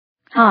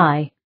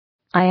Hi,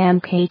 I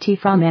am Katie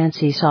from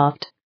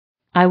NCSoft.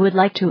 I would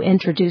like to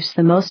introduce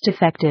the most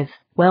effective,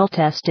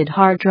 well-tested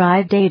hard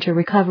drive data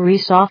recovery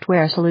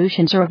software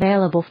solutions are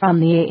available from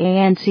the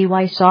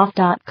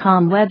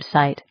ancysoft.com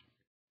website.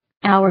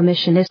 Our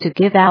mission is to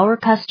give our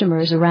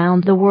customers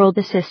around the world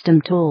the system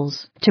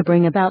tools to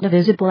bring about a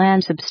visible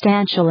and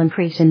substantial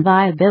increase in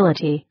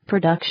viability,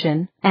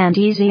 production, and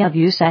ease of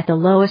use at the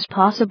lowest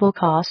possible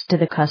cost to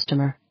the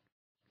customer.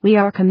 We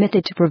are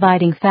committed to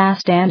providing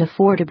fast and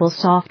affordable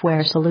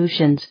software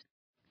solutions.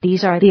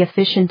 These are the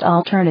efficient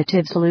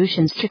alternative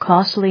solutions to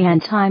costly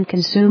and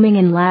time-consuming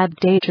in-lab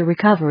data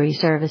recovery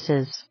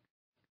services.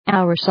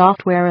 Our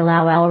software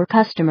allows our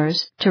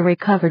customers to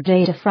recover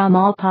data from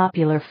all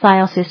popular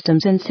file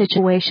systems in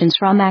situations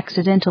from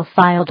accidental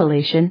file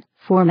deletion,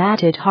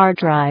 formatted hard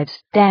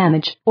drives,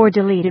 damaged or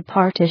deleted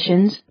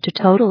partitions, to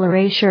total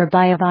erasure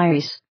by a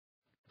virus.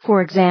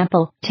 For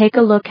example, take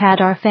a look at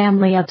our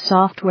family of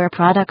software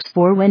products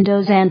for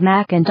Windows and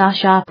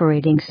Macintosh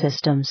operating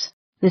systems.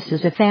 This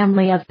is a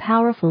family of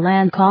powerful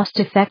and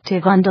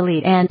cost-effective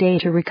undelete and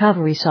data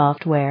recovery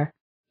software.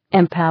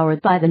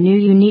 Empowered by the new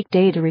unique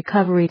data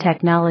recovery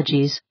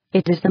technologies,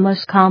 it is the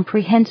most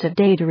comprehensive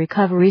data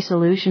recovery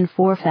solution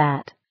for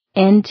FAT,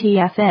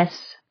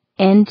 NTFS,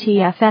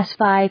 NTFS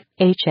 5,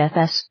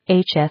 HFS,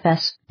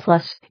 HFS+,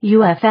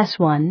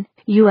 UFS1,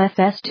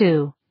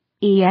 UFS2,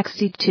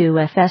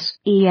 ext2FS,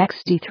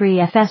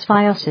 ext3FS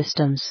file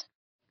systems.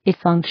 It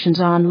functions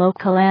on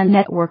local and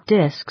network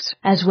disks,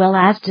 as well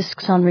as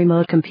disks on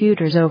remote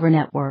computers over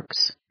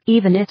networks,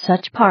 even if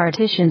such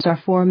partitions are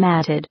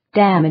formatted,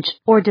 damaged,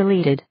 or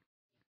deleted.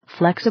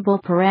 Flexible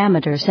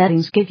parameter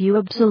settings give you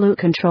absolute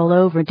control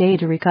over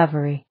data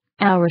recovery.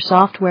 Our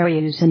software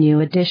uses a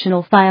new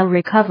additional file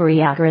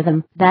recovery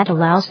algorithm that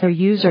allows the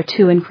user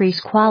to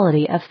increase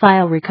quality of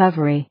file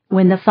recovery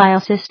when the file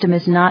system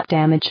is not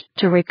damaged,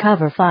 to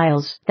recover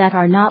files that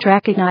are not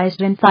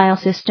recognized in file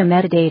system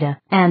metadata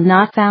and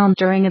not found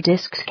during a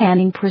disk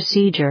scanning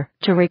procedure,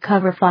 to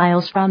recover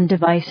files from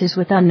devices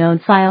with unknown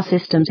file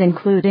systems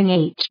including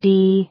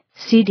HD,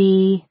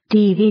 CD,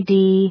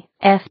 DVD,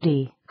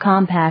 FD,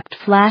 compact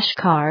flash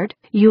card,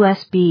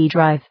 USB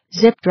drive,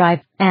 zip drive,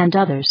 and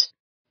others.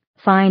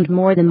 Find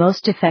more. The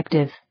most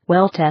effective,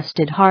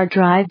 well-tested hard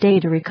drive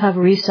data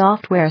recovery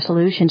software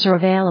solutions are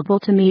available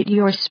to meet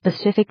your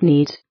specific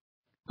needs.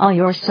 All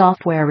your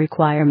software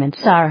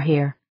requirements are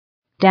here.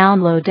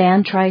 Download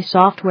and try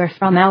software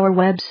from our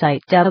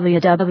website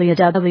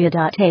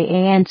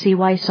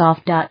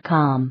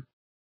www.ancysoft.com.